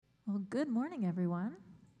Well, good morning, everyone.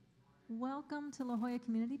 Welcome to La Jolla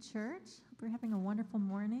Community Church. Hope you're having a wonderful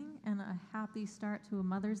morning and a happy start to a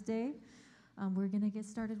Mother's Day. We're going to get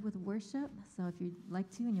started with worship, so if you'd like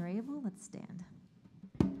to and you're able, let's stand.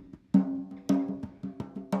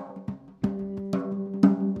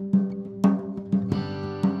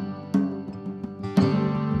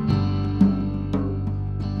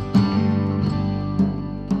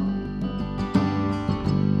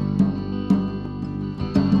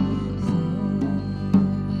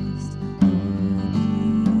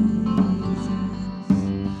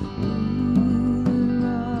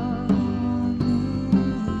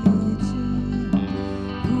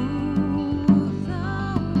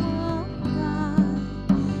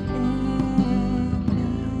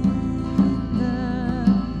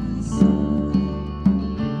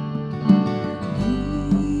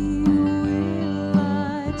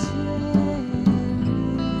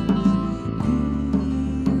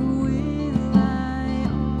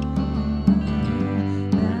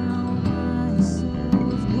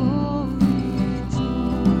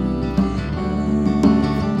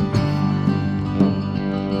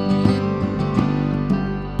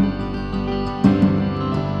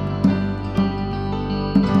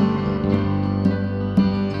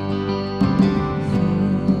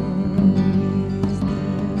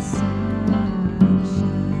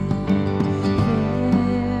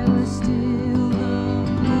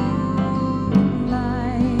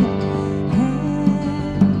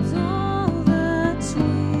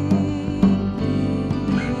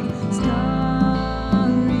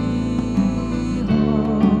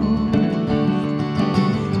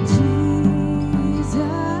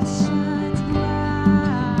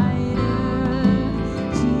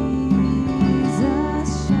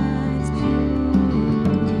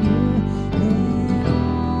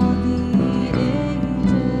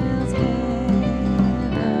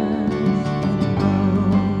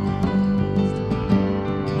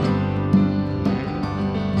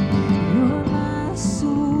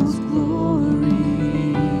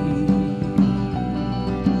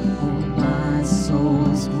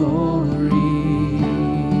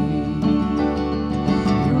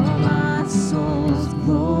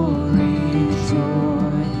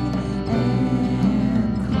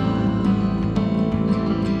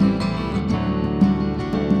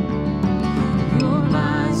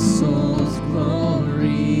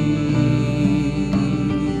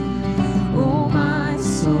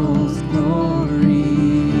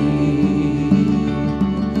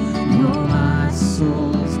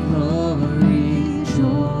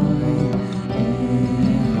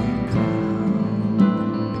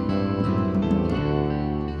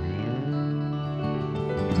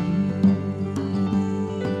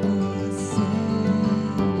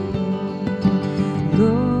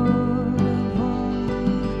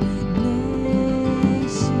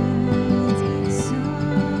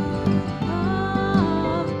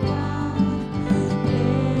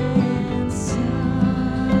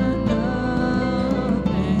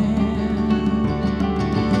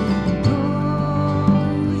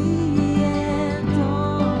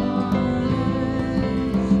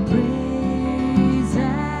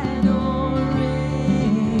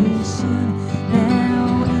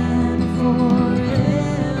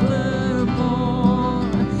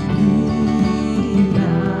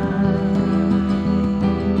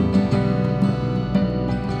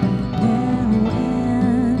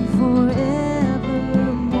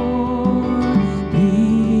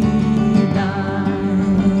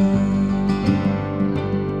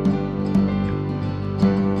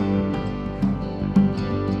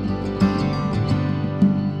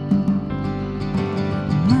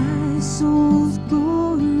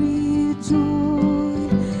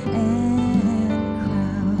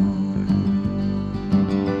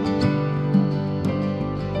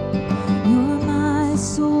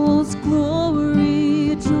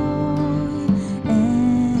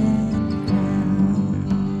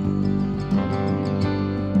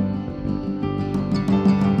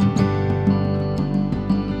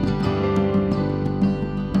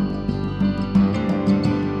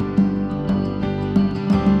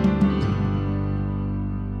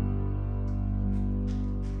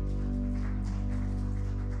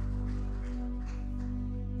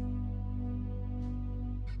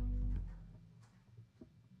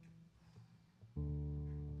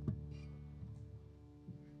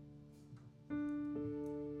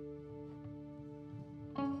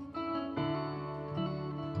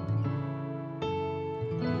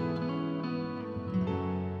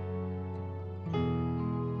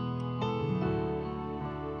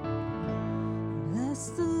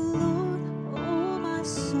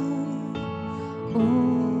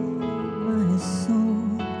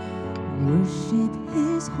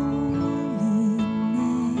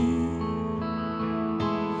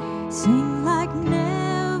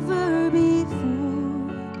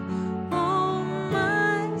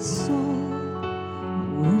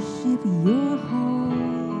 your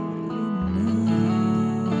holy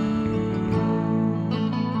name.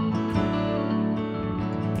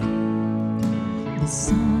 The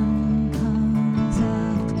sun comes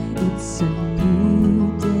up, it's a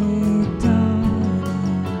new day dawning.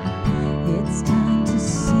 It's time to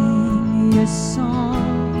sing your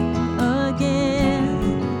song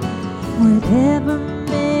again. Whatever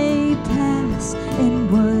may pass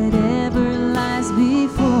and whatever lies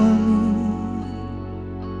before me,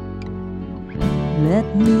 let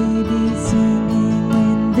me be singing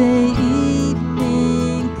when the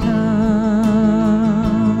evening comes.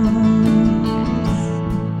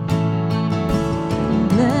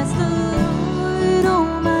 Bless the Lord, oh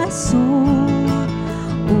my soul,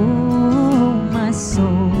 oh my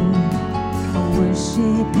soul.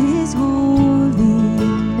 Worship His holy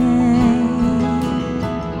name.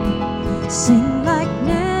 Sing like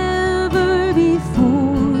never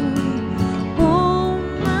before, oh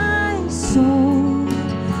my soul.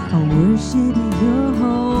 I worship your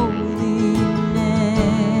holy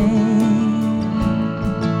name.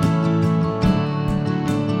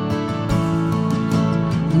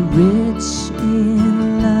 You're rich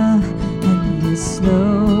in love and you're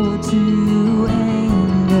slow to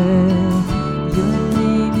anger. Your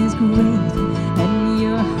name is great and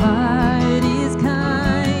your heart is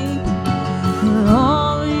kind. For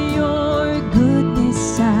all your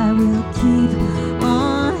goodness I will keep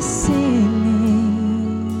on singing.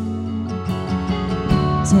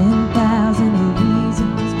 10,000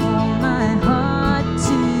 reasons for my heart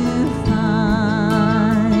to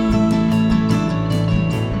find.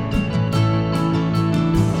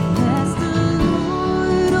 Bless the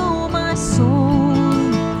Lord, oh my soul,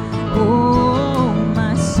 oh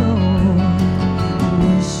my soul.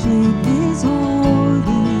 Worship His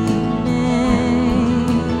holy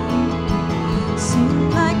name. Sing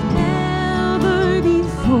like never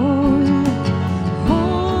before,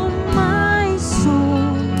 oh my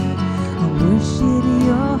soul. I worship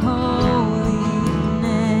your holy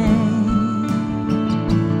name.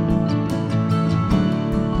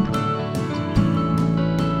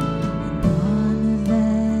 On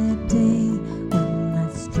that day when my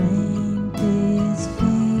strength is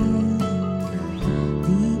failing,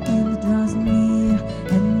 the end draws near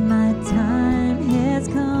and my time has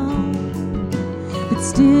come. But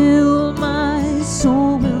still my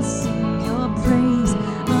soul will sing your praise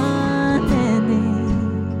unending.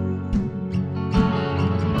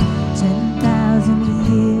 10,000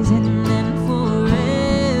 years and then forevermore.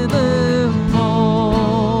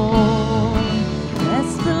 Bless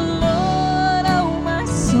the Lord, oh my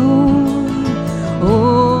soul,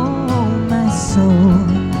 oh my soul.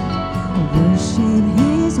 Worship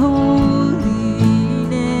His holy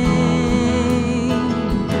name.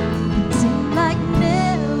 Sing like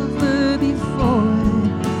never before,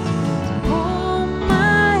 oh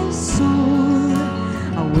my soul.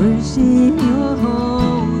 I worship your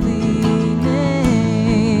holy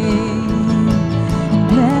name.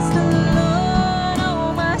 Bless the Lord,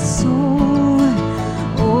 oh my soul,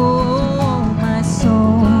 oh my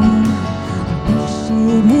soul.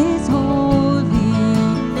 Worship His holy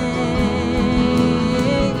name.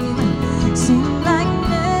 Sing like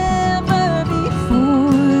never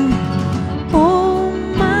before, oh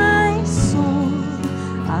my soul.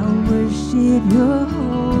 I worship your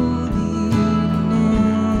holy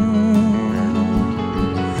name.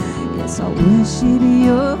 Yes, I worship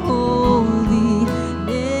your holy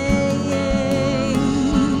name.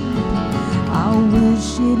 I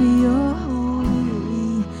worship your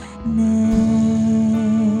holy name.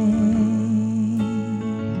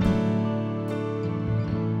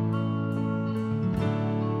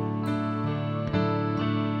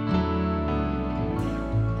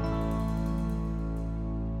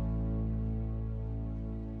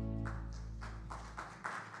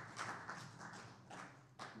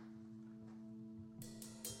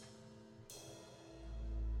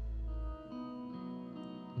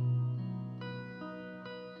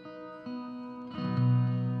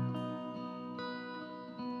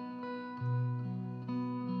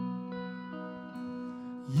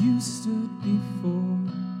 You stood before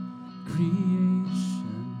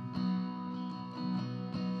creation,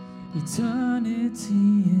 eternity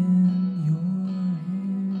in your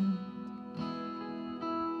hand.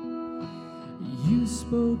 You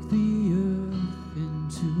spoke the earth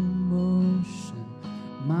into motion,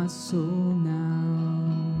 my soul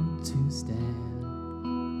now to stand.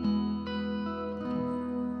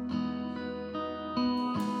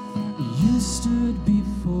 You stood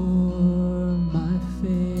before my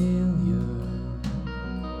failure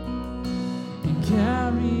and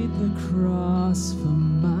carried the cross for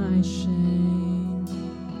my shame.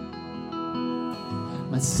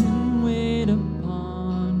 sin weighed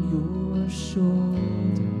upon your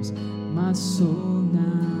shoulders, my soul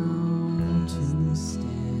now to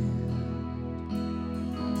stand.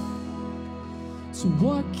 So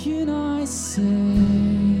what can I say?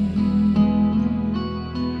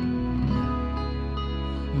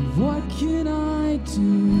 What can I do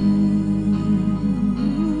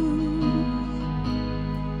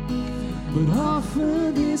but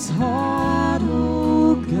offer this heart,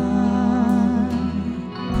 oh God,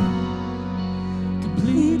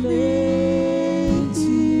 completely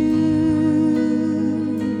to you?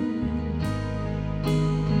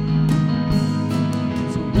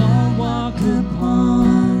 So I'll walk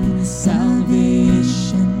upon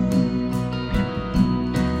salvation,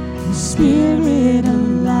 Spirit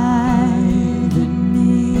alive in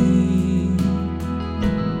me,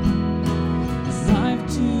 life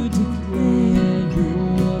to declare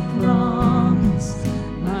your promise,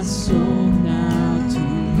 my soul now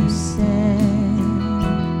to stand.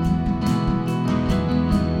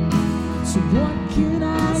 So what can I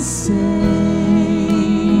say?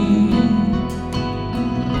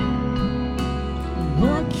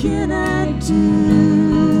 What can I do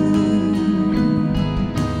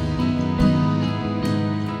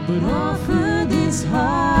but offer this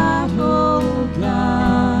heart, oh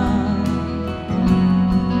God,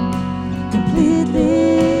 completely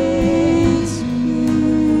to you?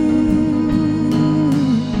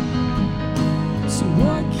 So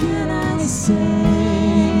what can I say?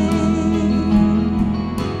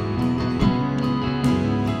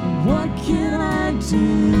 What can I do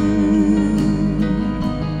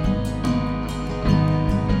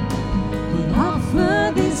but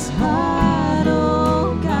offer this heart,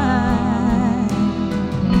 oh God,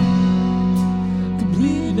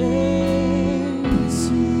 completely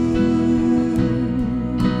to you?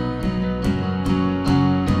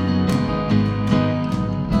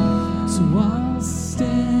 So I'll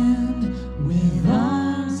stand with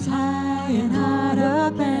arms high and heart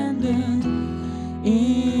abandoned,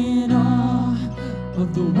 in awe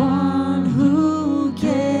of the one who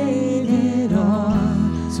gave it all.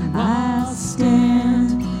 So I'll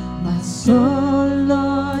stand, my soul,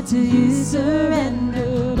 Lord, to you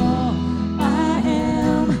surrendered. All I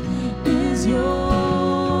am is yours.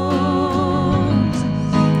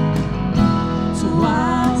 So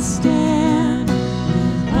I'll stand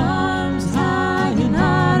with arms high and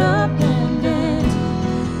heart abandoned,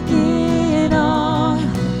 in awe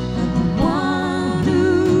of the one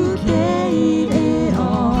who gave it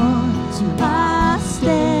all. So I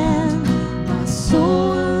stand, my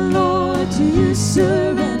soul, Lord, to you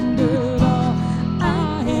surrender. All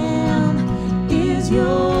I am is yours.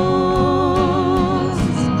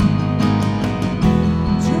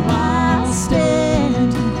 So I'll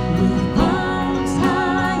stand with arms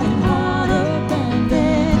high and heart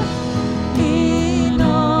abandoned, in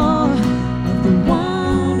awe of the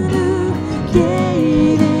one who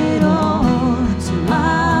gave it all. So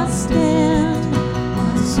I'll stand,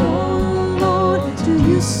 my soul, Lord, to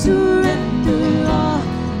you surrender. All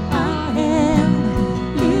I am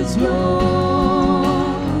is yours.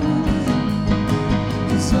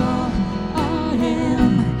 'Cause all I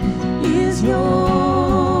am is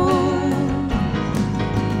yours.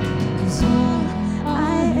 'Cause all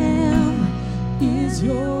I am is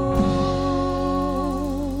yours.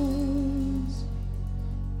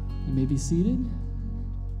 You may be seated.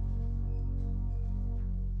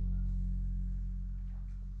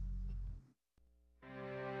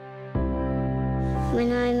 When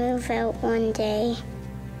I move out one day,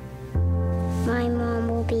 my mom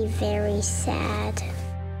will be very sad.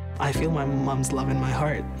 I feel my mom's love in my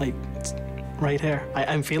heart, like it's right here.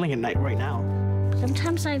 I'm feeling it right now.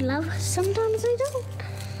 Sometimes I love her, sometimes I don't.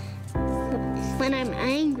 When I'm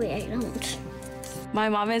angry, I don't. My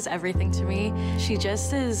mom is everything to me. She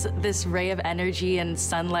just is this ray of energy and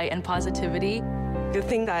sunlight and positivity. The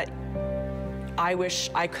thing that I wish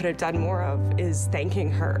I could have done more of is thanking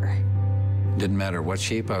her. Didn't matter what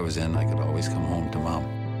shape I was in, I could always come home to Mom.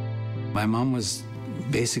 My mom was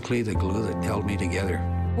basically the glue that held me together.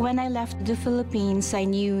 When I left the Philippines, I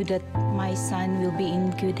knew that my son will be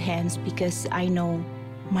in good hands because I know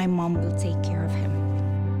my mom will take care of him.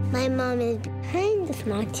 My mom is kind of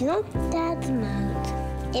smart, you know? Dad's smart.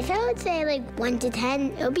 If I would say like 1 to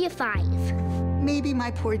 10, it would be a 5. Maybe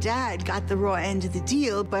my poor dad got the raw end of the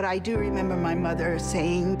deal, but I do remember my mother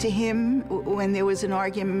saying to him when there was an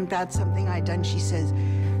argument about something I'd done, she says,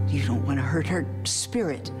 "You don't want to hurt her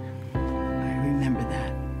spirit." I remember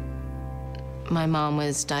that. My mom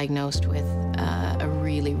was diagnosed with a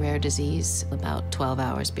really rare disease about 12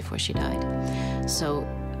 hours before she died. So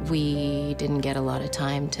we didn't get a lot of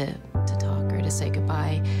time to talk or to to say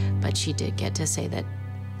goodbye, but she did get to say that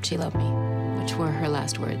she loved me, which were her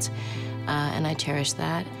last words. And I cherish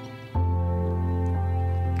that.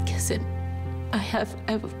 Because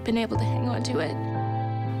I've been able to hang on to it.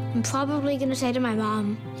 I'm probably going to say to my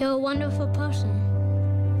mom, "You're a wonderful person.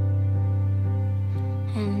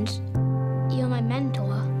 And you're my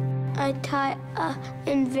mentor." I tie an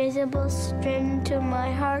invisible string to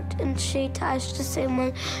my heart, and she ties the same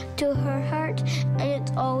one to her heart, and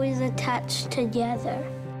it's always attached together.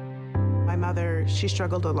 My mother, she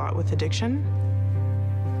struggled a lot with addiction.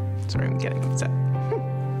 Sorry, I'm getting upset.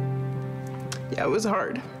 Yeah, it was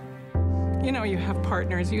hard. You know, you have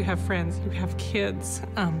partners, you have friends, you have kids,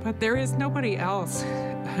 but there is nobody else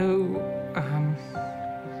who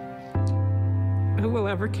will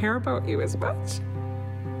ever care about you as much.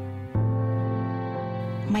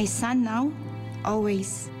 My son now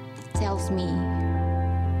always tells me,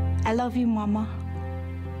 "I love you, Mama."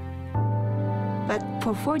 But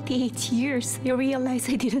for 48 years, I realized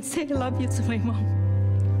I didn't say I love you to my mom.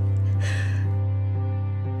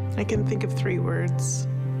 I can think of 3 words.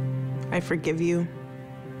 I forgive you.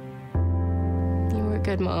 You were a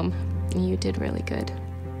good mom. You did really good.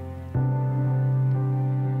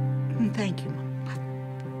 Thank you, Mom.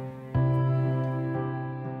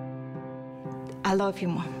 I love you,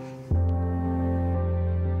 Mom.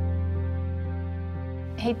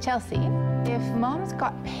 Hey, Chelsea, if moms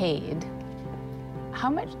got paid, how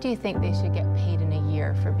much do you think they should get paid in a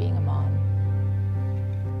year for being a mom?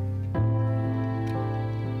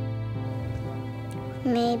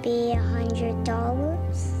 Maybe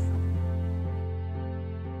 $100.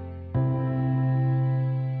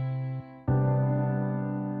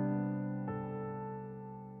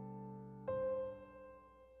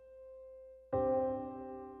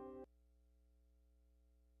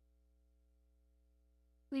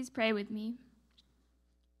 Please pray with me.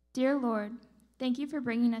 Dear Lord, thank you for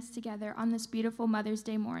bringing us together on this beautiful Mother's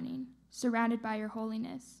Day morning, surrounded by your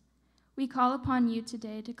holiness. We call upon you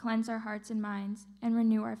today to cleanse our hearts and minds and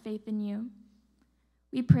renew our faith in you.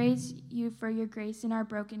 We praise you for your grace in our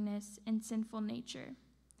brokenness and sinful nature.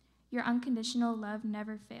 Your unconditional love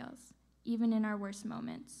never fails, even in our worst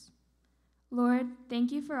moments. Lord,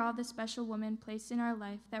 thank you for all the special women placed in our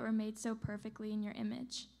life that were made so perfectly in your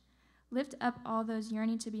image. Lift up all those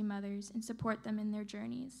yearning to be mothers and support them in their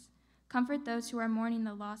journeys. Comfort those who are mourning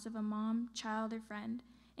the loss of a mom, child, or friend,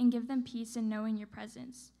 and give them peace in knowing your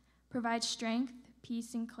presence. Provide strength,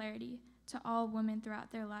 peace, and clarity to all women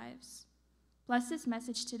throughout their lives. Bless this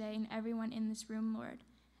message today and everyone in this room, Lord,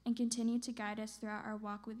 and continue to guide us throughout our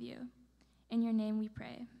walk with you. In your name we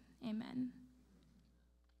pray. Amen.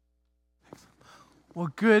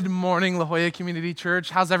 Well, good morning, La Jolla Community Church.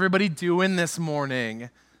 How's everybody doing this morning?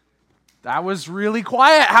 That was really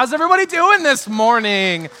quiet. How's everybody doing this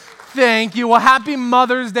morning? Thank you. Well, happy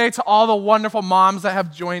Mother's Day to all the wonderful moms that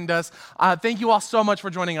have joined us. Thank you all so much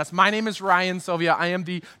for joining us. My name is Ryan Sylvia. I am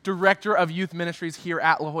the Director of Youth Ministries here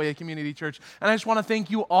at La Jolla Community Church, and I just want to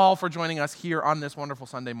thank you all for joining us here on this wonderful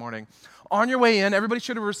Sunday morning. On your way in, everybody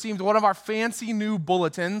should have received one of our fancy new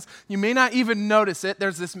bulletins. You may not even notice it.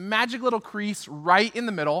 There's this magic little crease right in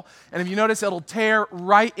the middle, and if you notice, it'll tear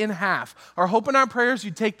right in half. Our hope and our prayers,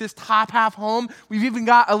 you take this top half home. We've even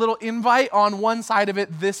got a little invite on one side of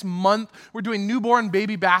it this month. We're doing newborn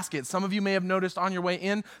baby baskets. Some of you may have noticed on your way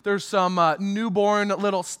in, there's some newborn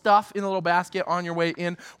little stuff in the little basket on your way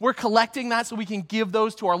in. We're collecting that so we can give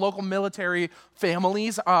those to our local military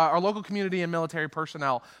families, our local community and military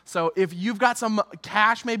personnel. So if you've got some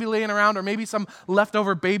cash maybe laying around or maybe some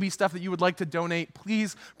leftover baby stuff that you would like to donate,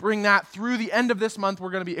 please bring that. Through the end of this month,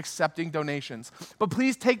 we're going to be accepting donations. But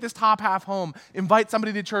please take this top half home. Invite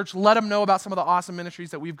somebody to church. Let them know about some of the awesome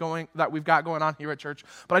ministries that we've got going on here at church.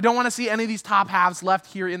 But I don't want to see any of these top halves left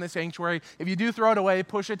here in the sanctuary. If you do throw it away,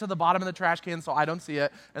 push it to the bottom of the trash can so I don't see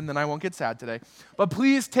it, and then I won't get sad today. But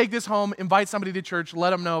please take this home. Invite somebody to church. Let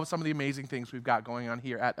them know some of the amazing things we've got going on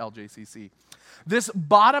here at LJCC. This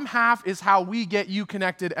bottom half is how we get you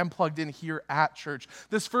connected and plugged in here at church.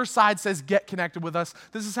 This first side says get connected with us.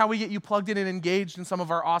 This is how we get you plugged in and engaged in some of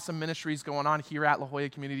our awesome ministries going on here at La Jolla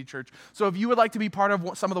Community Church. So if you would like to be part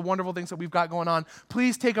of some of the wonderful things that we've got going on,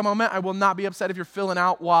 please take a moment. I will not be upset if you're filling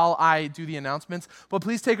out while I do the announcements, but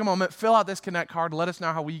please take a moment, fill out this Connect card, let us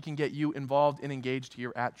know how we can get you involved and engaged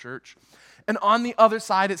here at church. And on the other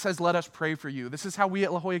side, it says, let us pray for you. This is how we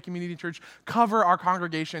at La Jolla Community Church cover our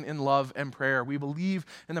congregation in love and prayer. We believe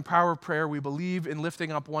in the power of prayer. We believe in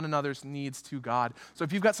lifting up one another's needs to God. So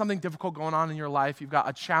if you've got something difficult going on in your life, you've got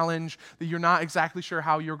a challenge that you're not exactly sure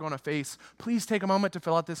how you're going to face, please take a moment to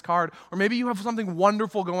fill out this card. Or maybe you have something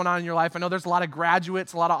wonderful going on in your life. I know there's a lot of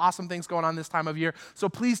graduates, a lot of awesome things going on this time of year. So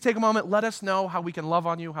please take a moment, let us know how we can love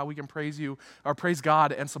on you, how we can praise you, or praise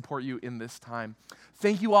God and support you in this time.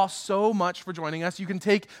 Thank you all so much for joining us. You can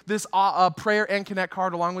take this prayer and connect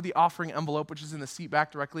card along with the offering envelope, which is in the seat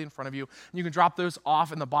back directly in front of you. And you can drop those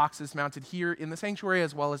off in the boxes mounted here in the sanctuary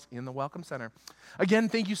as well as in the Welcome Center. Again,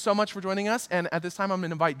 thank you so much for joining us. And at this time, I'm going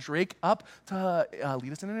to invite Drake up to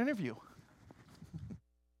lead us in an interview.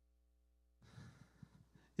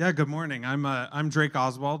 Yeah, good morning. I'm Drake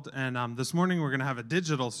Oswald, and this morning we're going to have a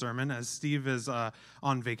digital sermon as Steve is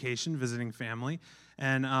on vacation visiting family.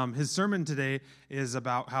 And his sermon today is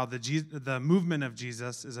about how the movement of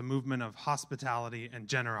Jesus is a movement of hospitality and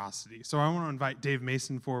generosity. So I want to invite Dave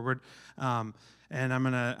Mason forward, and I'm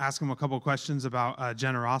going to ask him a couple questions about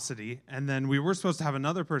generosity. And then we were supposed to have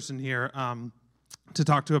another person here to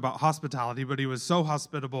talk to about hospitality, but he was so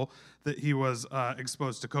hospitable that he was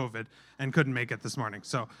exposed to COVID and couldn't make it this morning.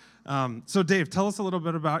 So Dave, tell us a little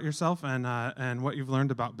bit about yourself and what you've learned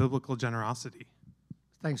about biblical generosity.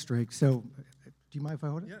 Thanks, Drake. So, do you mind if I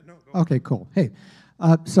hold it? Yeah, no, go Okay, cool. Hey,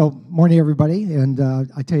 so morning, everybody. And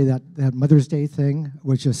I tell you that Mother's Day thing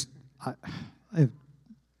was just, it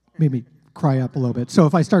made me cry up a little bit. So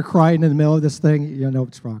if I start crying in the middle of this thing, you know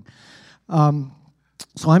it's wrong.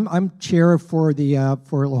 So I'm chair for La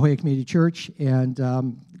Jolla Community Church, and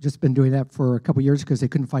just been doing that for a couple years because they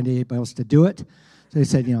couldn't find anybody else to do it. So they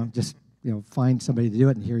said, just find somebody to do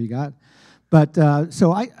it, and here you got. But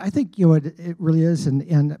so I think it really is,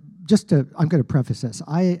 and I'm going to preface this.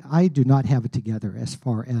 I do not have it together as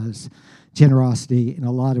far as generosity in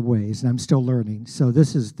a lot of ways, and I'm still learning. So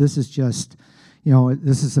this is just,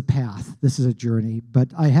 this is a path. This is a journey. But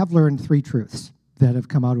I have learned 3 truths that have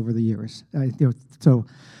come out over the years. So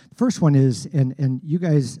the first one is, and you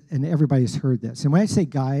guys and everybody's heard this. And when I say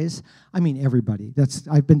guys, I mean everybody.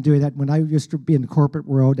 I've been doing that. When I used to be in the corporate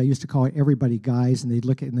world, I used to call everybody guys, and they'd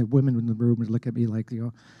look at, and the women in the room would look at me like,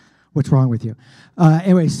 what's wrong with you?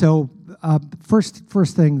 Anyway, so first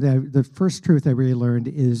thing, the first truth I really learned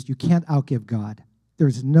is you can't outgive God.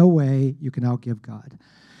 There's no way you can outgive God.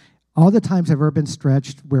 All the times I've ever been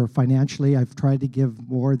stretched where financially I've tried to give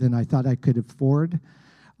more than I thought I could afford,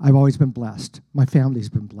 I've always been blessed. My family's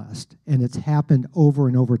been blessed. And it's happened over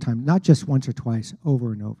and over time, not just once or twice,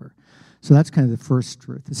 over and over. So that's kind of the first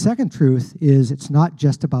truth. The second truth is it's not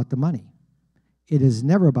just about the money. It is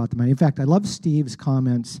never about the money. In fact, I love Steve's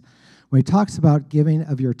comments when he talks about giving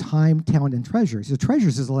of your time, talent, and treasures. The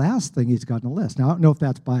treasures is the last thing he's got on the list. Now, I don't know if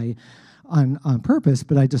that's on purpose,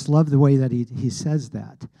 but I just love the way that he says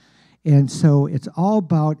that. And so it's all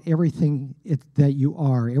about everything that you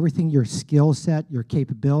are, everything, your skill set, your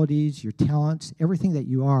capabilities, your talents, everything that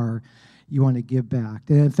you are, you want to give back.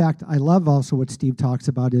 And in fact, I love also what Steve talks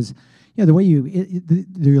about is, the way you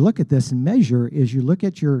look at this and measure is you look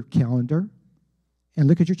at your calendar and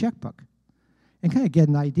look at your checkbook and kind of get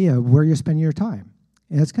an idea of where you're spending your time.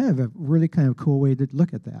 And it's kind of a really kind of cool way to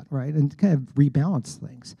look at that, right? And kind of rebalance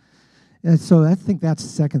things. And so I think that's the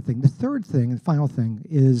second thing. The third thing, and final thing,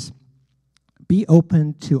 is be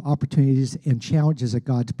open to opportunities and challenges that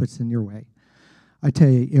God puts in your way. I tell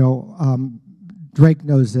you, Drake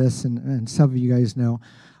knows this, and some of you guys know.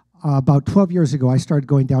 About 12 years ago, I started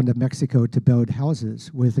going down to Mexico to build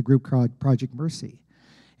houses with a group called Project Mercy.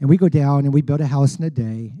 And we go down and we build a house in a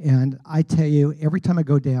day. And I tell you, every time I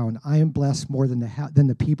go down, I am blessed more than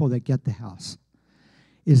the people that get the house.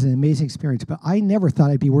 It's an amazing experience. But I never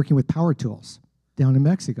thought I'd be working with power tools down in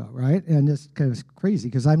Mexico, right? And it's kind of crazy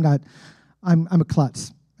because I'm a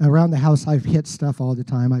klutz. Around the house, I've hit stuff all the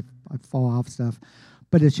time. I fall off stuff.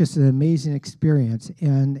 But it's just an amazing experience.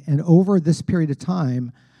 And over this period of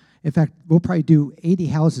time, in fact, we'll probably do 80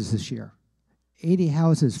 houses this year. 80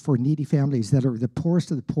 houses for needy families that are the poorest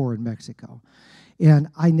of the poor in Mexico. And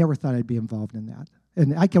I never thought I'd be involved in that.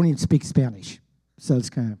 And I can't even speak Spanish. So it's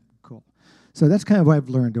kind of cool. So that's kind of what I've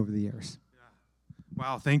learned over the years. Yeah.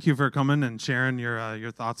 Wow, thank you for coming and sharing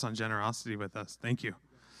your thoughts on generosity with us. Thank you.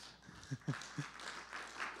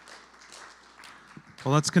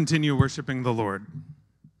 Well, let's continue worshiping the Lord.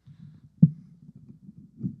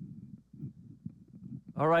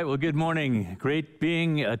 All right, well, good morning. Great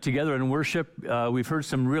being together in worship. We've heard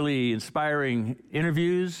some really inspiring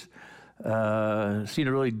interviews, seen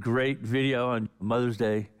a really great video on Mother's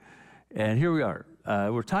Day, and here we are.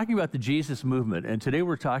 We're talking about the Jesus movement, and today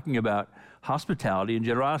we're talking about hospitality and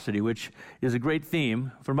generosity, which is a great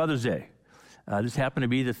theme for Mother's Day. This happened to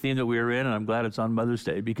be the theme that we were in, and I'm glad it's on Mother's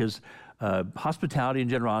Day because hospitality and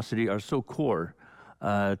generosity are so core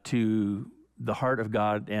to the heart of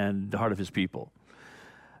God and the heart of his people.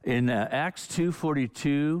 In Acts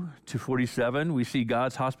 2:42 to 47, we see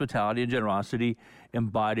God's hospitality and generosity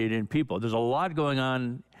embodied in people. There's a lot going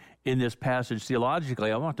on in this passage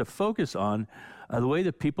theologically. I want to focus on the way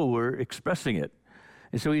that people were expressing it.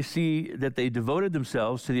 And so we see that they devoted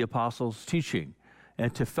themselves to the apostles' teaching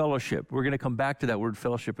and to fellowship. We're going to come back to that word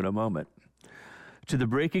fellowship in a moment. To the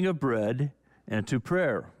breaking of bread and to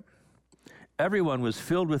prayer. Everyone was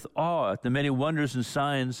filled with awe at the many wonders and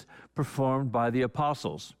signs performed by the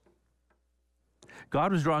apostles.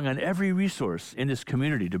 God was drawing on every resource in this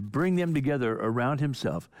community to bring them together around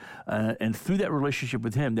himself. And through that relationship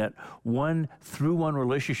with him, that one-through-one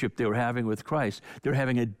relationship they were having with Christ, they were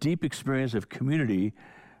having a deep experience of community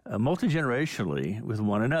multi-generationally with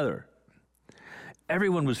one another.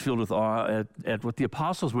 Everyone was filled with awe at what the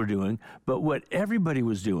apostles were doing, but what everybody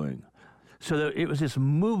was doing. So that it was this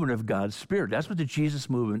movement of God's Spirit. That's what the Jesus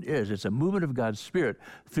movement is. It's a movement of God's Spirit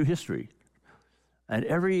through history. And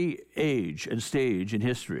every age and stage in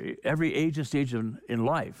history, every age and stage in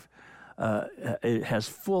life, it has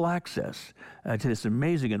full access to this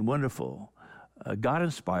amazing and wonderful,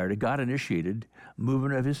 God-inspired, God-initiated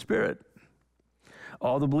movement of his Spirit.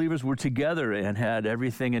 All the believers were together and had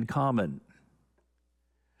everything in common.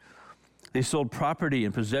 They sold property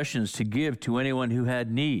and possessions to give to anyone who had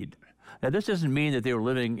need. Now, this doesn't mean that they were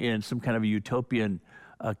living in some kind of a utopian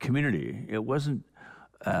community. It wasn't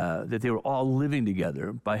that they were all living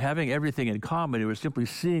together. By having everything in common, they were simply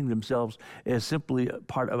seeing themselves as simply a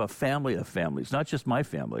part of a family of families, not just my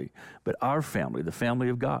family, but our family, the family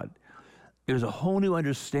of God. It was a whole new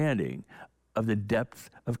understanding of the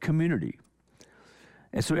depth of community.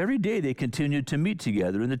 And so every day they continued to meet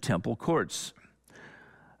together in the temple courts.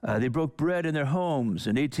 They broke bread in their homes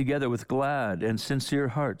and ate together with glad and sincere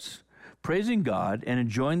hearts, praising God and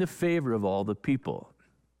enjoying the favor of all the people.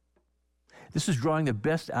 This is drawing the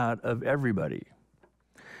best out of everybody.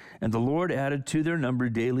 And the Lord added to their number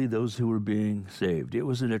daily those who were being saved. It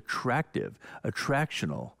was an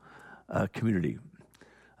attractional community.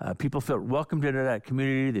 People felt welcomed into that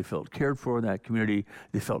community. They felt cared for in that community.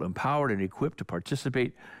 They felt empowered and equipped to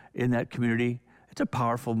participate in that community. It's a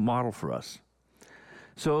powerful model for us.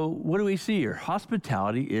 So what do we see here?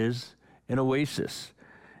 Hospitality is an oasis,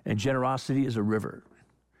 and generosity is a river.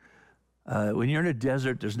 When you're in a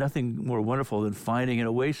desert, there's nothing more wonderful than finding an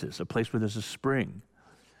oasis, a place where there's a spring,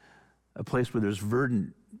 a place where there's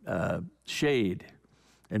verdant shade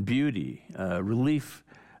and beauty, relief,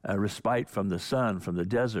 respite from the sun, from the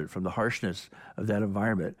desert, from the harshness of that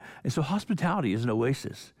environment. And so hospitality is an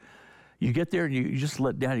oasis. You get there and you just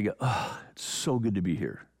let down, you go, oh, it's so good to be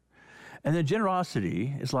here. And then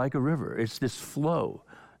generosity is like a river. It's this flow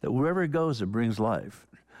that wherever it goes, it brings life.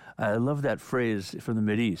 I love that phrase from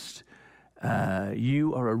the Mideast.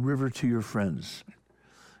 You are a river to your friends.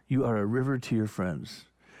 You are a river to your friends.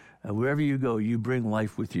 Wherever you go, you bring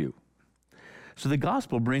life with you. So the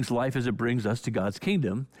gospel brings life as it brings us to God's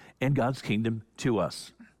kingdom and God's kingdom to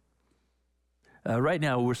us. Right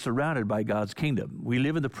now, we're surrounded by God's kingdom. We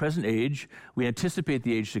live in the present age. We anticipate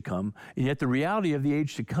the age to come. And yet the reality of the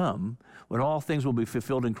age to come, when all things will be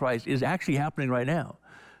fulfilled in Christ, is actually happening right now.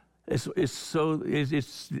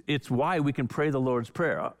 It's why we can pray the Lord's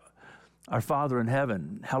Prayer. Our Father in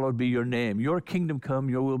heaven, hallowed be your name. Your kingdom come,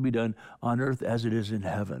 your will be done on earth as it is in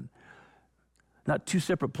heaven. Not two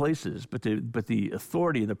separate places, but the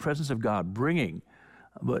authority and the presence of God bringing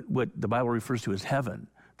what the Bible refers to as heaven,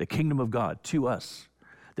 the kingdom of God, to us,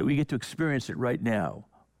 that we get to experience it right now.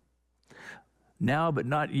 Now, but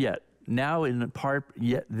not yet. Now in part,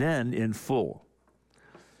 yet then in full.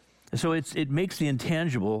 And so it makes the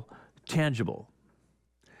intangible tangible.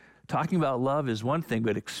 Talking about love is one thing,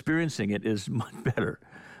 but experiencing it is much better.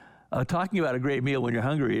 Talking about a great meal when you're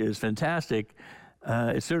hungry is fantastic.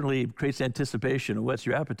 It certainly creates anticipation and whets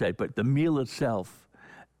your appetite, but the meal itself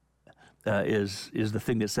is the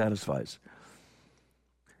thing that satisfies.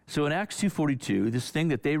 So in Acts 2:42, this thing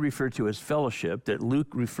that they refer to as fellowship, that Luke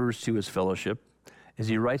refers to as fellowship, as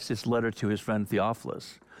he writes this letter to his friend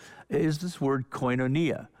Theophilus, is this word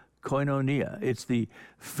koinonia. Koinonia. It's the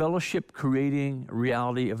fellowship-creating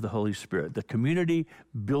reality of the Holy Spirit, the community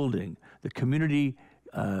building, the community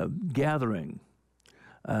gathering,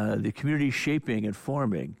 the community shaping and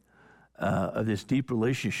forming of this deep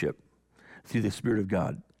relationship through the Spirit of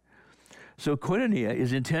God. So koinonia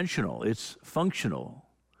is intentional. It's functional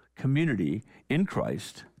community in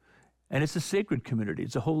Christ And it's a sacred community.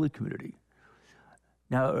 It's a holy community.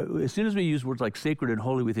 Now, as soon as we use words like sacred and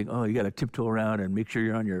holy, we think, oh, you got to tiptoe around and make sure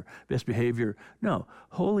you're on your best behavior. No,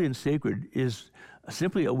 holy and sacred is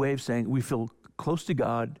simply a way of saying we feel close to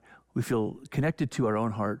God, we feel connected to our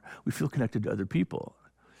own heart, we feel connected to other people.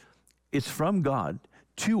 It's from God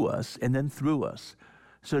to us and then through us.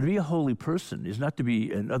 So to be a holy person is not to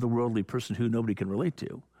be an otherworldly person who nobody can relate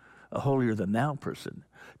to, a holier-than-thou person.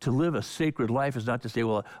 To live a sacred life is not to say,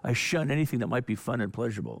 well, I shun anything that might be fun and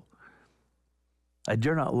pleasurable. I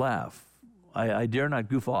dare not laugh. I dare not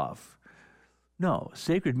goof off. No,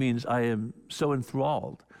 sacred means I am so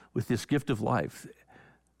enthralled with this gift of life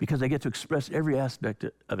because I get to express every aspect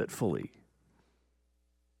of it fully.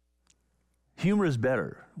 Humor is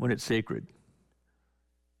better when it's sacred.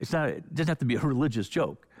 It doesn't have to be a religious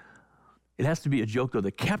joke. It has to be a joke, though,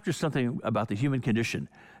 that captures something about the human condition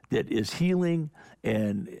that is healing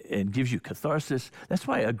and gives you catharsis. That's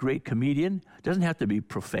why a great comedian doesn't have to be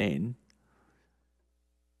profane.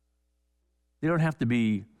 They don't have to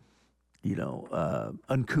be,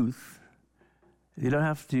 uncouth. They don't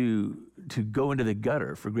have to go into the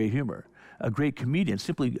gutter for great humor. A great comedian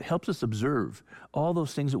simply helps us observe all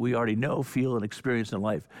those things that we already know, feel, and experience in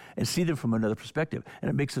life and see them from another perspective, and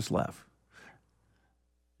it makes us laugh.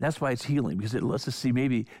 That's why it's healing, because it lets us see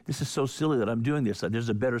maybe this is so silly that I'm doing this, that there's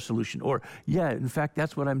a better solution. Or, yeah, in fact,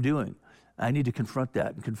 that's what I'm doing. I need to confront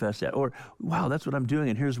that and confess that. Or, wow, that's what I'm doing,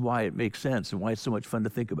 and here's why it makes sense and why it's so much fun to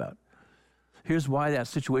think about. Here's why that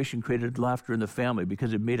situation created laughter in the family,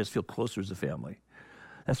 because it made us feel closer as a family.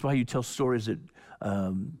 That's why you tell stories that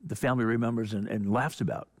the family remembers and laughs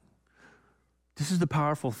about. This is the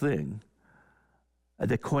powerful thing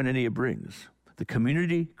that koinonia brings. The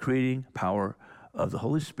community-creating power of the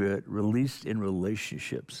Holy Spirit released in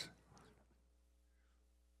relationships.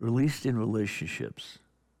 Released in relationships.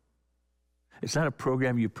 It's not a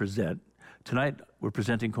program you present. Tonight, we're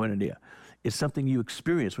presenting koinonia. It's something you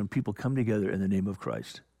experience when people come together in the name of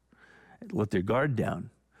Christ. Let their guard down,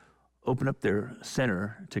 open up their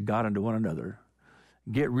center to God and to one another,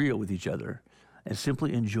 get real with each other, and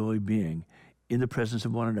simply enjoy being in the presence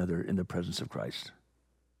of one another, in the presence of Christ.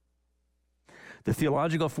 The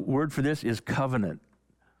theological word for this is covenant,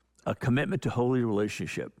 a commitment to holy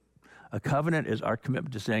relationship. A covenant is our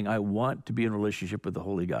commitment to saying, I want to be in relationship with the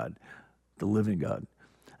holy God, the living God.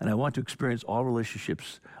 And I want to experience all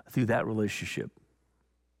relationships through that relationship.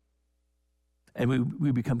 And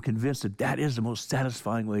we become convinced that that is the most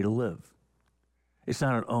satisfying way to live. It's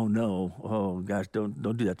not an, oh no, oh gosh, don't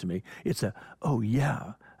do that to me. It's a, oh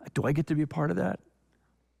yeah, do I get to be a part of that?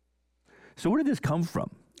 So where did this come from?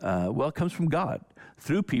 Well, it comes from God,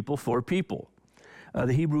 through people, for people.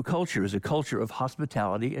 The Hebrew culture is a culture of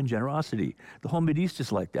hospitality and generosity. The whole Mideast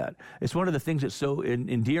is like that. It's one of the things that's so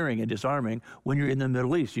endearing and disarming when you're in the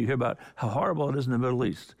Middle East. You hear about how horrible it is in the Middle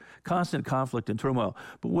East, constant conflict and turmoil.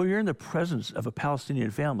 But when you're in the presence of a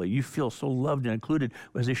Palestinian family, you feel so loved and included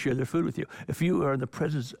as they share their food with you. If you are in the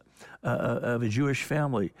presence of a Jewish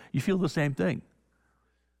family, you feel the same thing.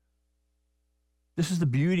 This is the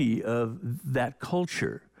beauty of that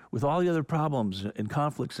culture. With all the other problems and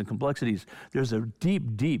conflicts and complexities, there's a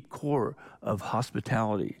deep, deep core of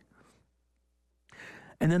hospitality.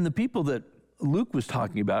 And then the people that Luke was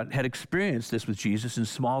talking about had experienced this with Jesus in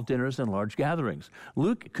small dinners and large gatherings.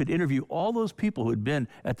 Luke could interview all those people who had been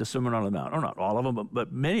at the Sermon on the Mount, or not all of them,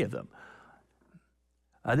 but many of them.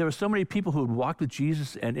 There were so many people who had walked with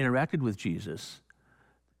Jesus and interacted with Jesus,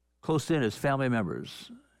 close in as family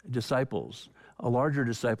members, disciples, a larger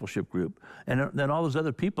discipleship group, and then all those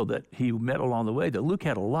other people that he met along the way, that Luke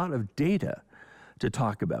had a lot of data to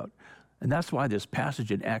talk about. And that's why this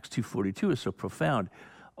passage in Acts 2:42 is so profound.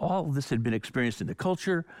 All of this had been experienced in the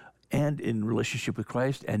culture and in relationship with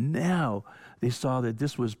Christ, and now they saw that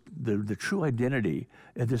this was the true identity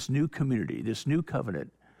of this new community, this new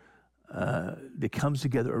covenant that comes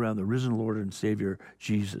together around the risen Lord and Savior,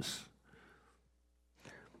 Jesus.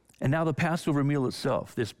 And now the Passover meal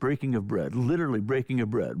itself, this breaking of bread, literally breaking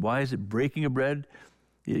of bread. Why is it breaking of bread?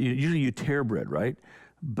 Usually you tear bread, right?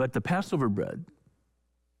 But the Passover bread,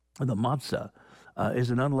 the matzah,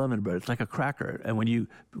 is an unleavened bread. It's like a cracker. And when you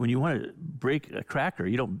want to break a cracker,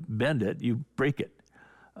 you don't bend it, you break it.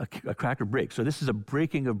 A cracker breaks. So this is a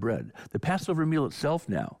breaking of bread. The Passover meal itself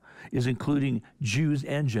now is including Jews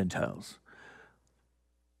and Gentiles.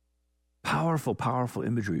 Powerful, powerful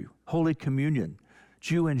imagery. Holy Communion.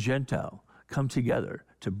 Jew and Gentile come together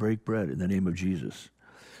to break bread in the name of Jesus.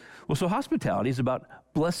 Well, so hospitality is about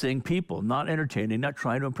blessing people, not entertaining, not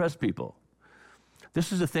trying to impress people.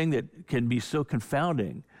 This is a thing that can be so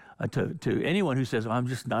confounding to anyone who says, I'm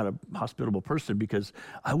just not a hospitable person because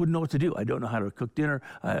I wouldn't know what to do. I don't know how to cook dinner.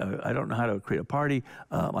 I don't know how to create a party.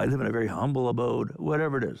 I live in a very humble abode,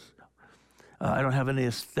 whatever it is. I don't have any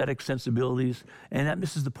aesthetic sensibilities. And that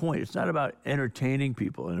misses the point. It's not about entertaining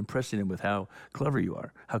people and impressing them with how clever you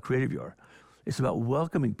are, how creative you are. It's about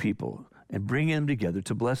welcoming people and bringing them together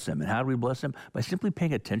to bless them. And how do we bless them? By simply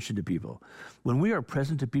paying attention to people. When we are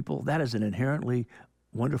present to people, that is an inherently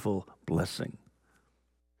wonderful blessing.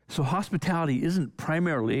 So hospitality isn't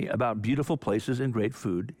primarily about beautiful places and great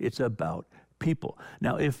food. It's about people.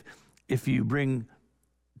 Now, if you bring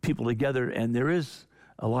people together and there is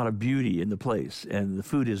a lot of beauty in the place and the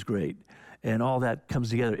food is great and all that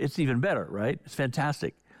comes together, it's even better, right? It's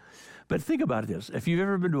fantastic. But think about this. If you've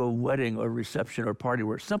ever been to a wedding or reception or party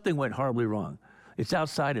where something went horribly wrong, it's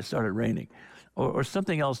outside, it started raining, or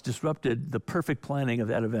something else disrupted the perfect planning of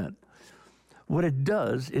that event, what it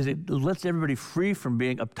does is it lets everybody free from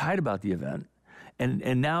being uptight about the event.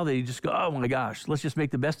 And now they just go, oh my gosh, let's just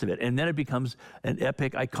make the best of it. And then it becomes an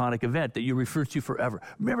epic, iconic event that you refer to forever.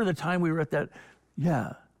 Remember the time we were at that?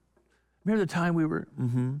 Yeah. Remember the time we were,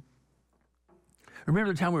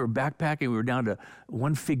 Remember the time we were backpacking, we were down to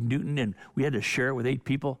 1 fig Newton and we had to share it with 8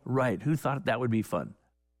 people? Right. Who thought that would be fun?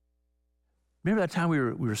 Remember that time we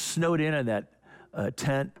were snowed in that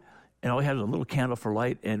tent and all we had was a little candle for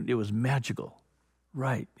light and it was magical?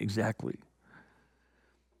 Right, exactly.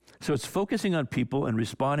 So it's focusing on people and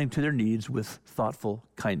responding to their needs with thoughtful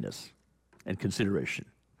kindness and consideration.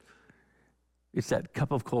 It's that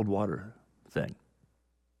cup of cold water thing.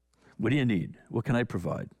 What do you need? What can I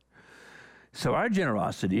provide? So our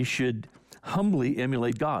generosity should humbly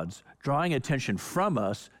emulate God's, drawing attention from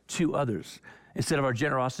us to others, instead of our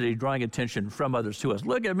generosity drawing attention from others to us.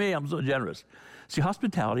 Look at me, I'm so generous. See,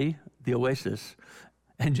 hospitality, the oasis,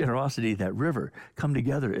 and generosity, that river, come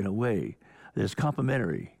together in a way that is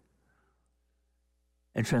complementary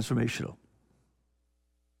and transformational.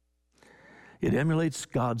 It emulates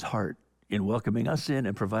God's heart in welcoming us in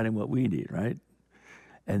and providing what we need, right?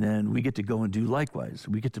 And then we get to go and do likewise.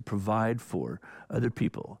 We get to provide for other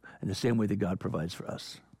people in the same way that God provides for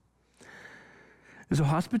us. So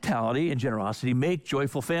hospitality and generosity make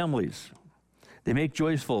joyful families. They make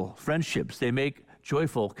joyful friendships. They make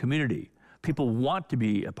joyful community. People want to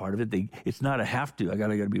be a part of it. It's not a have to. I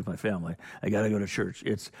gotta be with my family. I gotta go to church.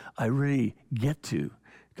 It's I really get to.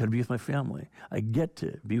 Gotta be with my family. I get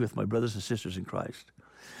to be with my brothers and sisters in Christ.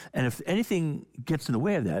 And if anything gets in the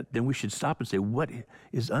way of that, then we should stop and say, what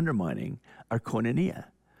is undermining our koinonia?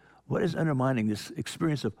 What is undermining this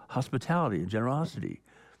experience of hospitality and generosity?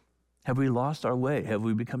 Have we lost our way? Have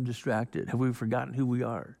we become distracted? Have we forgotten who we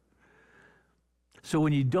are? So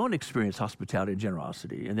when you don't experience hospitality and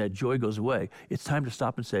generosity and that joy goes away, it's time to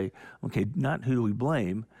stop and say, okay, not who do we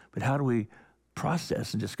blame, but how do we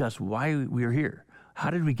process and discuss why we are here?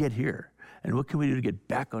 How did we get here? And what can we do to get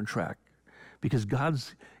back on track? Because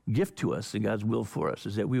God's gift to us and God's will for us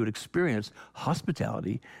is that we would experience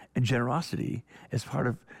hospitality and generosity as part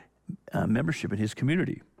of membership in his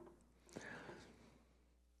community.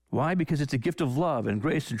 Why? Because it's a gift of love and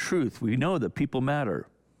grace and truth. We know that people matter.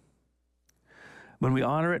 When we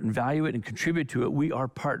honor it and value it and contribute to it, we are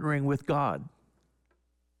partnering with God.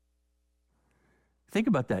 Think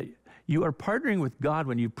about that. You are partnering with God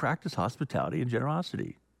when you practice hospitality and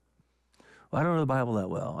generosity. Well, I don't know the Bible that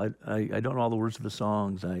well. I don't know all the words of the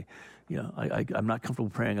songs. I'm not comfortable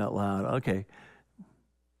praying out loud. Okay.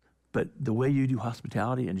 But the way you do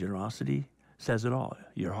hospitality and generosity says it all.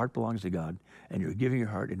 Your heart belongs to God, and you're giving your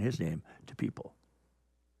heart in his name to people.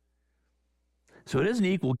 So it is an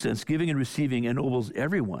equal sense. Giving and receiving ennobles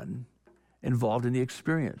everyone involved in the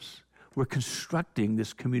experience. We're constructing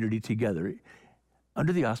this community together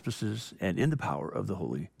under the auspices and in the power of the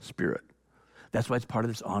Holy Spirit. That's why it's part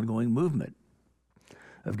of this ongoing movement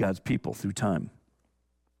of God's people through time.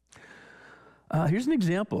 Here's an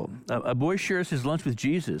example. A boy shares his lunch with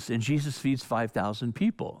Jesus, and Jesus feeds 5,000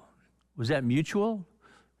 people. Was that mutual?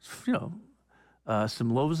 Some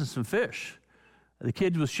loaves and some fish. The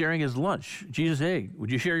kid was sharing his lunch. Jesus, hey,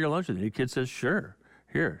 would you share your lunch with me? The kid says, sure,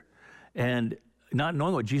 here. And not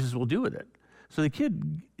knowing what Jesus will do with it. So the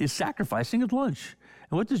kid is sacrificing his lunch.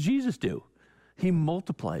 And what does Jesus do? He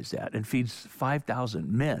multiplies that and feeds 5,000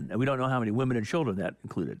 men. And we don't know how many women and children that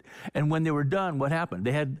included. And when they were done, what happened?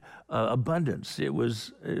 They had abundance.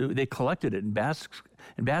 They collected it in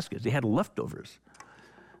baskets. They had leftovers.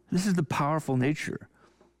 This is the powerful nature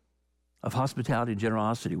of hospitality and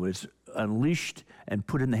generosity when it's unleashed and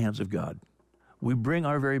put in the hands of God. We bring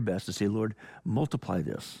our very best to say, Lord, multiply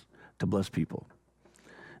this to bless people.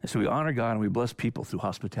 And so we honor God and we bless people through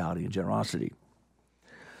hospitality and generosity.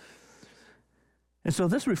 And so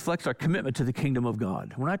this reflects our commitment to the kingdom of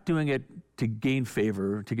God. We're not doing it to gain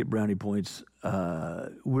favor, to get brownie points.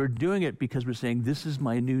 We're doing it because we're saying, this is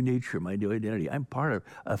my new nature, my new identity. I'm part of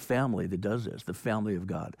a family that does this, the family of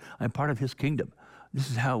God. I'm part of his kingdom. This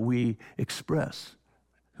is how we express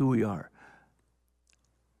who we are.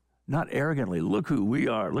 Not arrogantly, look who we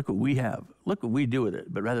are, look what we have, look what we do with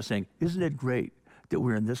it, but rather saying, isn't it great that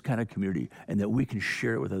we're in this kind of community and that we can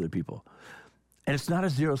share it with other people? And it's not a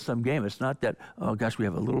zero-sum game. It's not that, oh gosh, we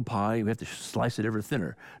have a little pie, we have to slice it ever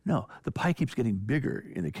thinner. No, the pie keeps getting bigger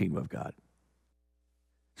in the kingdom of God.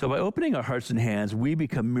 So by opening our hearts and hands, we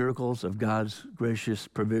become miracles of God's gracious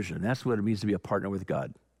provision. That's what it means to be a partner with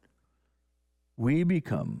God. We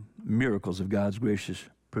become miracles of God's gracious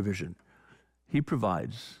provision. He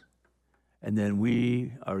provides, and then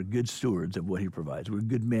we are good stewards of what he provides. We're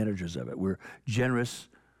good managers of it. We're generous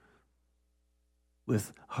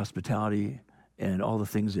with hospitality and all the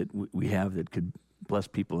things that we have that could bless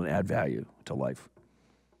people and add value to life.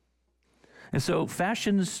 And so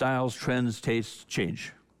fashions, styles, trends, tastes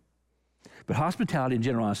change. But hospitality and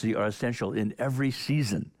generosity are essential in every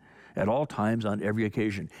season, at all times, on every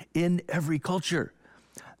occasion, in every culture.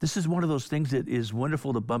 This is one of those things that is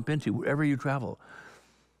wonderful to bump into wherever you travel.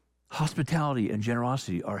 Hospitality and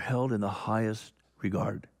generosity are held in the highest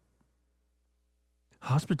regard.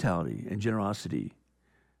 Hospitality and generosity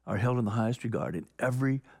are held in the highest regard in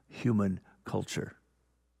every human culture.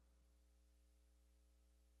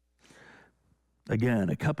 Again,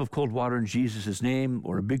 a cup of cold water in Jesus' name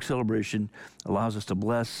or a big celebration allows us to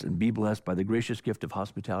bless and be blessed by the gracious gift of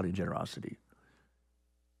hospitality and generosity.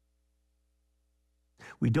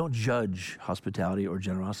 We don't judge hospitality or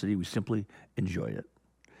generosity, we simply enjoy it.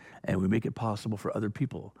 And we make it possible for other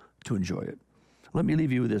people to enjoy it. Let me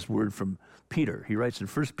leave you with this word from Peter. He writes in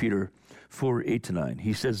 1 Peter 4:8-9.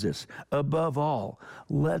 He says this, above all,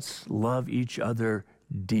 let's love each other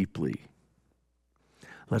deeply.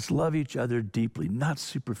 Let's love each other deeply, not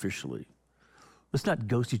superficially. Let's not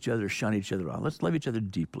ghost each other, shun each other on. Let's love each other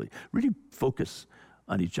deeply. Really focus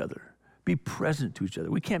on each other. Be present to each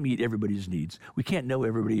other. We can't meet everybody's needs. We can't know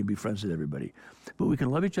everybody and be friends with everybody. But we can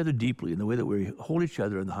love each other deeply in the way that we hold each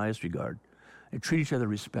other in the highest regard and treat each other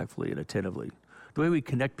respectfully and attentively. The way we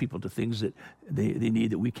connect people to things that they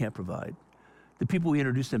need that we can't provide. The people we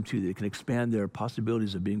introduce them to that can expand their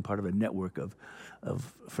possibilities of being part of a network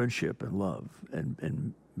of friendship and love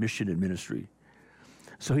and mission and ministry.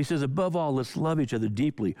 So he says, above all, let's love each other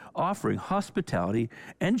deeply, offering hospitality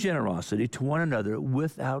and generosity to one another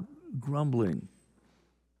without grumbling.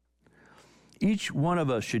 Each one of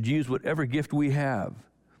us should use whatever gift we have,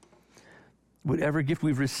 whatever gift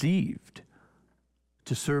we've received,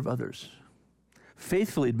 to serve others,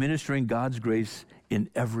 faithfully administering God's grace in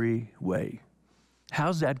every way.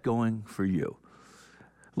 How's that going for you?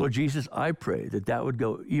 Lord Jesus, I pray that that would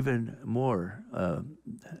go even more,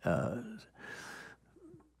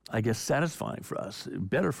 satisfying for us,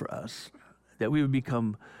 better for us, that we would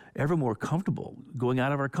become ever more comfortable going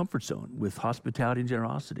out of our comfort zone with hospitality and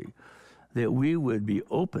generosity, that we would be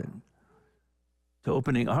open to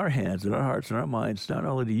opening our hands and our hearts and our minds, not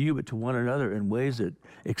only to you, but to one another in ways that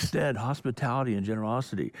extend hospitality and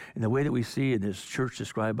generosity in the way that we see in this church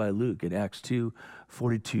described by Luke in Acts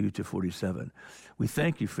 2:42-47. We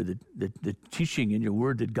thank you for the teaching in your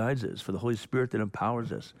word that guides us, for the Holy Spirit that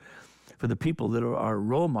empowers us, for the people that are our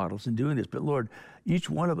role models in doing this. But Lord,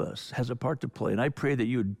 each one of us has a part to play, and I pray that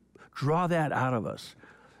you would draw that out of us.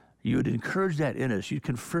 You would encourage that in us. You'd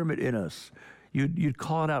confirm it in us. You'd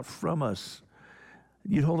call it out from us.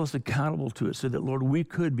 You'd hold us accountable to it so that, Lord, we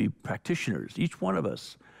could be practitioners, each one of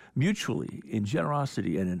us, mutually in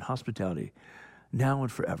generosity and in hospitality, now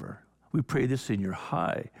and forever. We pray this in your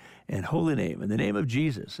high and holy name, in the name of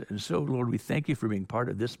Jesus. And so, Lord, we thank you for being part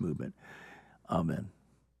of this movement. Amen.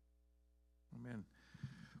 Amen.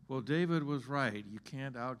 Well, David was right. You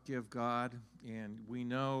can't outgive God, and we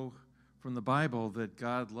know from the Bible that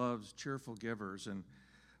God loves cheerful givers, and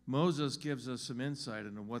Moses gives us some insight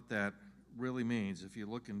into what that really means. If you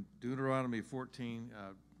look in Deuteronomy 14,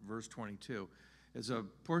 verse 22, it's a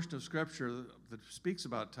portion of Scripture that speaks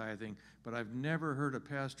about tithing, but I've never heard a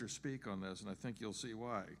pastor speak on this, and I think you'll see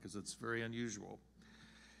why, because it's very unusual.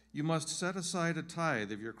 You must set aside a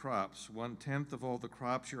tithe of your crops, 1/10 of all the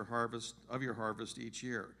crops your harvest each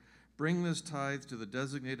year. Bring this tithe to the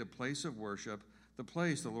designated place of worship, the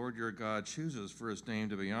place the Lord your God chooses for his name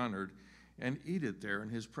to be honored, and eat it there in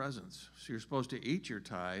his presence. So you're supposed to eat your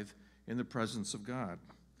tithe in the presence of God.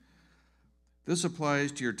 This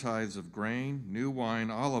applies to your tithes of grain, new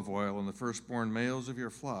wine, olive oil, and the firstborn males of your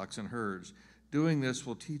flocks and herds. Doing this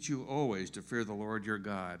will teach you always to fear the Lord your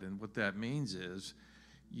God. And what that means is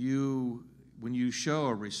you when you show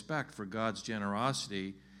a respect for God's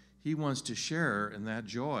generosity, he wants to share in that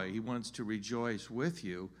joy. He wants to rejoice with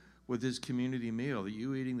you with his community meal, that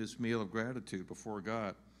you eating this meal of gratitude before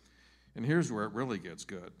God. And here's where it really gets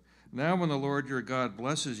good. Now when the Lord your God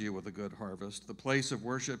blesses you with a good harvest, the place of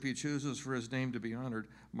worship he chooses for his name to be honored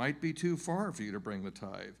might be too far for you to bring the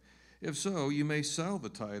tithe. If so, you may sell the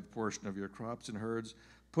tithe portion of your crops and herds,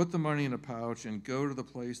 put the money in a pouch, and go to the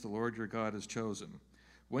place the Lord your God has chosen.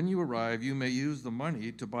 When you arrive, you may use the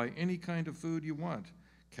money to buy any kind of food you want,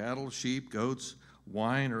 cattle, sheep, goats,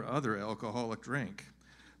 wine, or other alcoholic drink.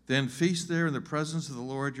 Then feast there in the presence of the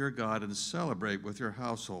Lord your God and celebrate with your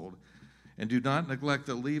household. And do not neglect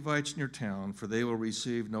the Levites in your town, for they will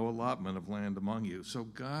receive no allotment of land among you. So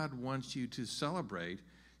God wants you to celebrate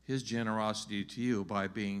his generosity to you by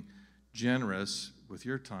being generous with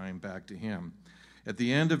your time back to him. At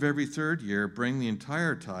the end of every third year, bring the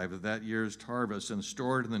entire tithe of that year's harvest and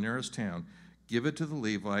store it in the nearest town. Give it to the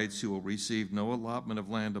Levites, who will receive no allotment of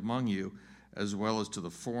land among you, as well as to the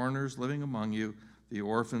foreigners living among you, the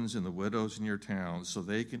orphans and the widows in your towns, so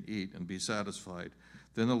they can eat and be satisfied.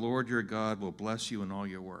 Then the Lord your God will bless you in all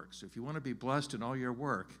your work. So if you want to be blessed in all your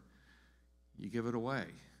work, you give it away.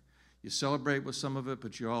 You celebrate with some of it,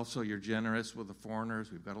 but you're generous with the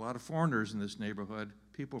foreigners. We've got a lot of foreigners in this neighborhood,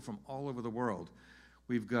 people from all over the world.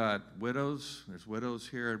 We've got widows, there's widows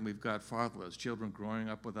here, and we've got fatherless, children growing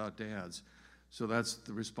up without dads. So that's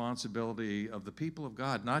the responsibility of the people of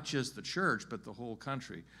God, not just the church, but the whole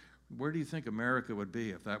country. Where do you think America would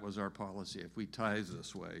be if that was our policy, if we tithe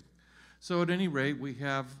this way? So at any rate, we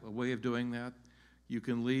have a way of doing that. You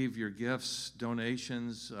can leave your gifts,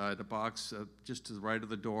 donations at a box just to the right of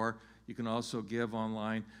the door. You can also give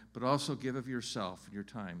online, but also give of yourself and your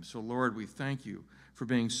time. So Lord, we thank you for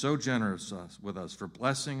being so generous with us, for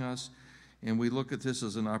blessing us, and we look at this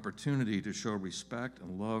as an opportunity to show respect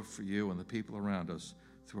and love for you and the people around us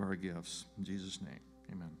through our gifts. In Jesus' name,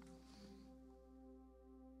 amen.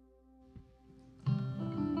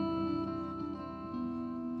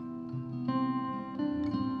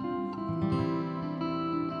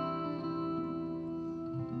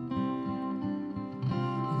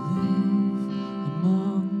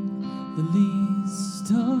 The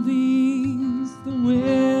least of these, the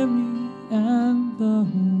weary and the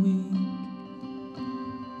weak,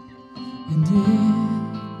 and it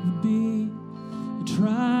would be a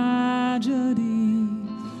tragedy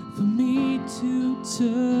for me to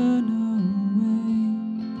turn away,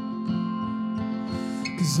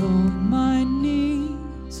 'cause all my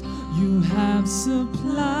needs you have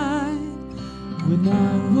supplied. When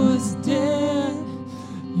I was dead,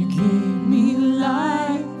 you gave me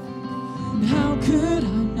life. How could I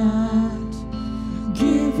not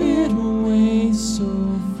give it away so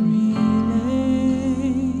freely?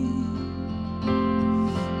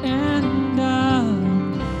 And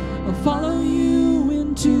I'll follow you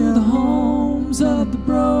into the homes of the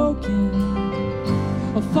broken.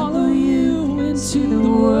 I'll follow you into the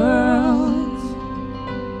world.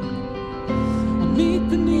 I'll meet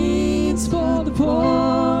the needs for the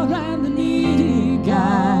poor and the needy,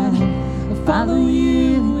 God. I'll follow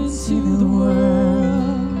you into the world.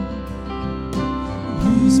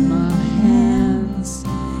 Use my hands,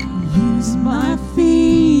 use my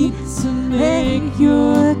feet to make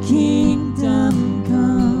your kingdom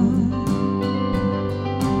come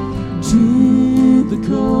to the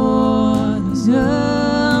corners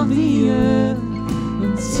of the earth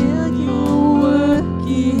until your work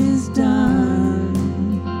is done.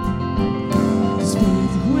 'Cause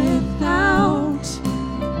faith without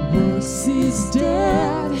works is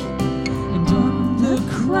dead, and on the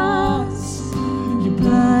cross your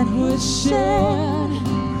blood was shed,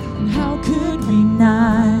 and how could we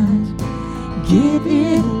not give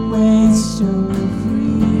it away so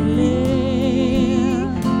freely?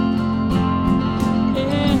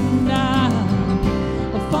 And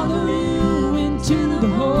I'll follow you into the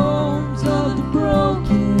homes of the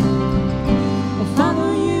broken. I'll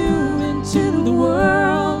follow you into the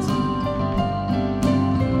world.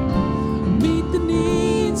 Meet the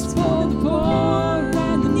needs for the poor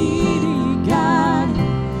and the needy, God.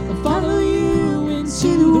 I'll follow you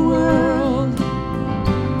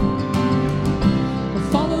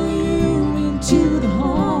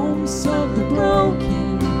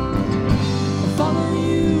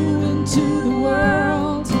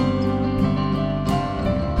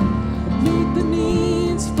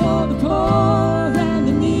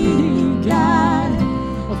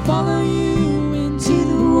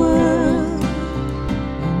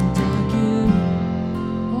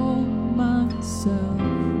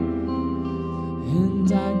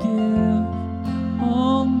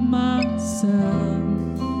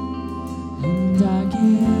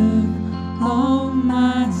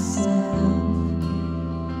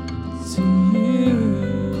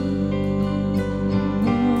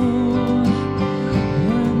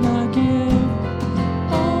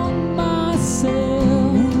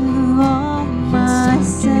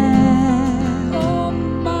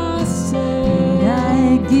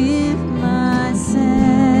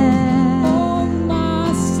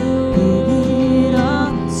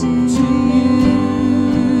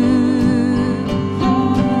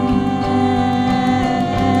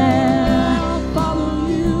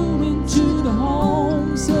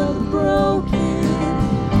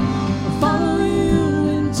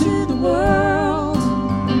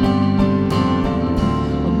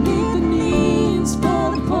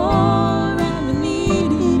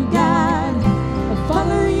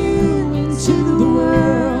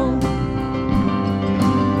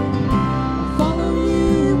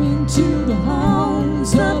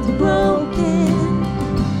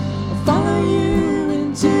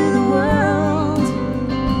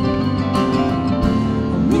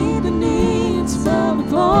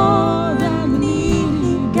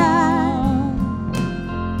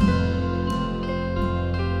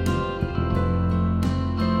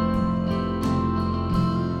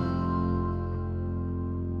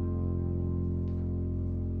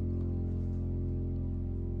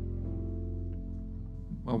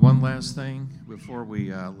Well, one last thing before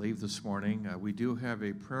we leave this morning. We do have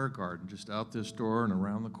a prayer garden just out this door and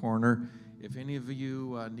around the corner. If any of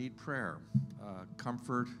you need prayer,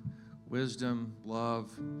 comfort, wisdom,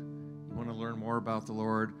 love, you want to learn more about the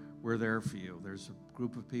Lord, we're there for you. There's a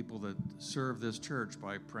group of people that serve this church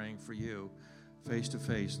by praying for you face to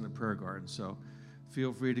face in the prayer garden. So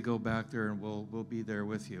feel free to go back there and we'll be there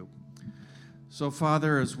with you. So,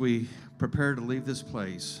 Father, as we prepare to leave this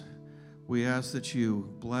place, we ask that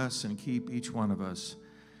you bless and keep each one of us.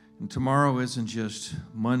 And tomorrow isn't just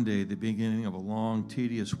Monday, the beginning of a long,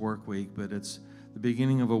 tedious work week, but it's the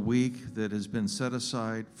beginning of a week that has been set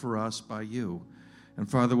aside for us by you. And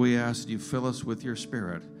Father, we ask that you fill us with your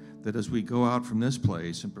Spirit, that as we go out from this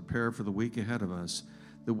place and prepare for the week ahead of us,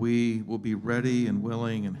 that we will be ready and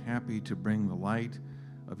willing and happy to bring the light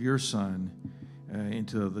of your Son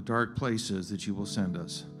into the dark places that you will send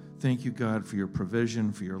us. Thank you, God, for your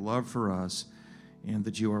provision, for your love for us, and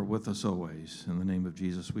that you are with us always. In the name of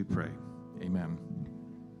Jesus we pray. Amen.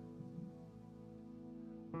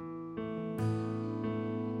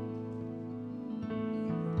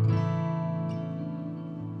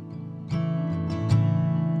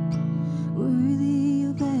 Worthy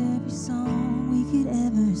of every song we could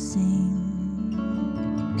ever sing,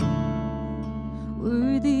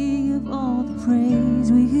 worthy of all the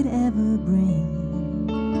praise we could ever bring,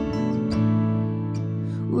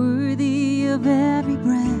 worthy of every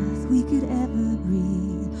breath we could ever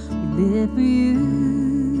breathe. We live for you.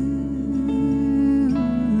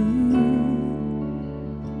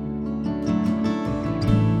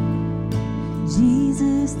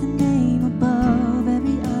 Jesus, the name above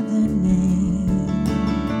every other name.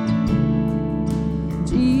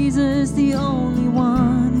 Jesus, the only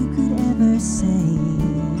one who could ever save.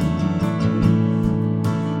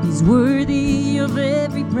 He's worthy of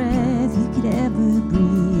every breath he could ever breathe.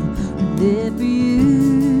 We live for you.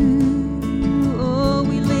 Oh,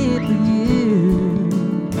 we live for you.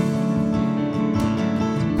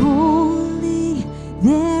 Holy,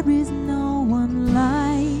 there is no one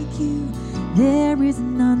like you. There is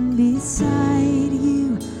none beside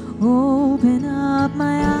you. Open up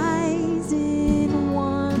my eyes in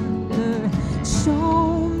wonder.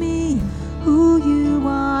 Show me who you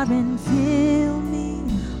are and fill me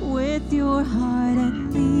with your heart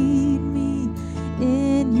and lead me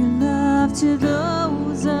in your love to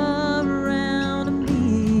those around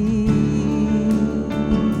me.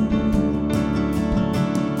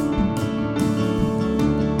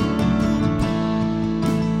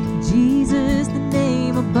 Jesus, the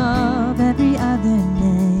name above every other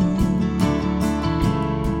name.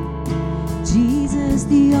 Jesus,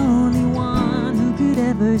 the only one who could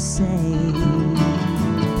ever save.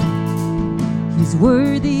 He's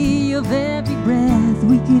worthy of every breath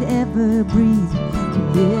we could ever breathe.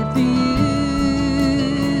 We live for you.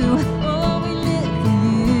 Oh, we live for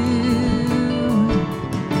you.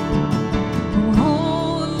 Oh,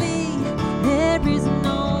 holy, there is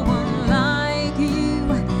no one like you.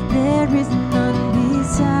 There is none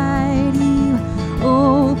beside you.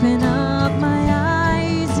 Open up my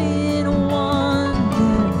eyes in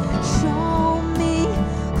wonder. Show me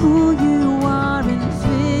who you are and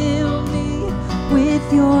fill me with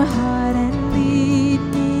your heart and lead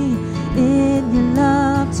me in your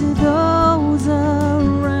love to those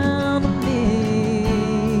around me.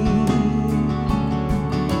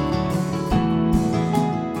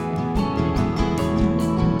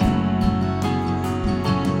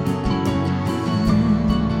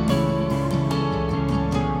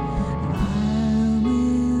 I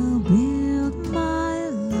will build my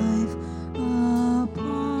life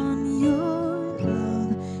upon your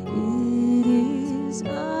love. It is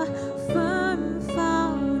a firm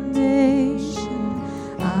foundation.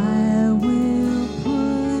 I will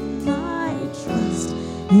put my trust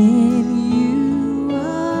in you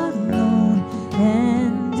alone,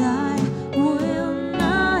 and I will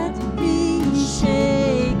not be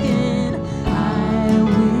shaken. I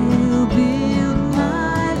will build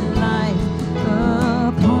my life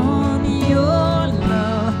upon your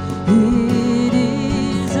love. It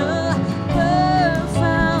is a firm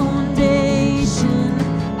foundation.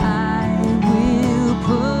 I will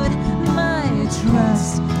put my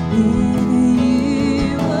trust in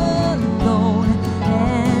you alone,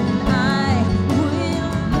 and I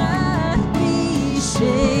will not be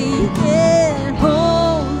shaken.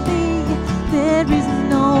 Holy, there is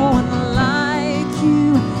no one like you.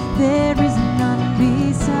 There is none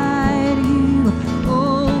beside you.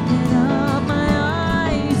 Open up my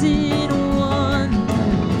eyes in wonder.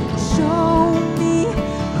 Show me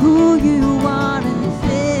who you are and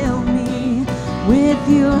fill me with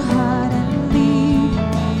your heart.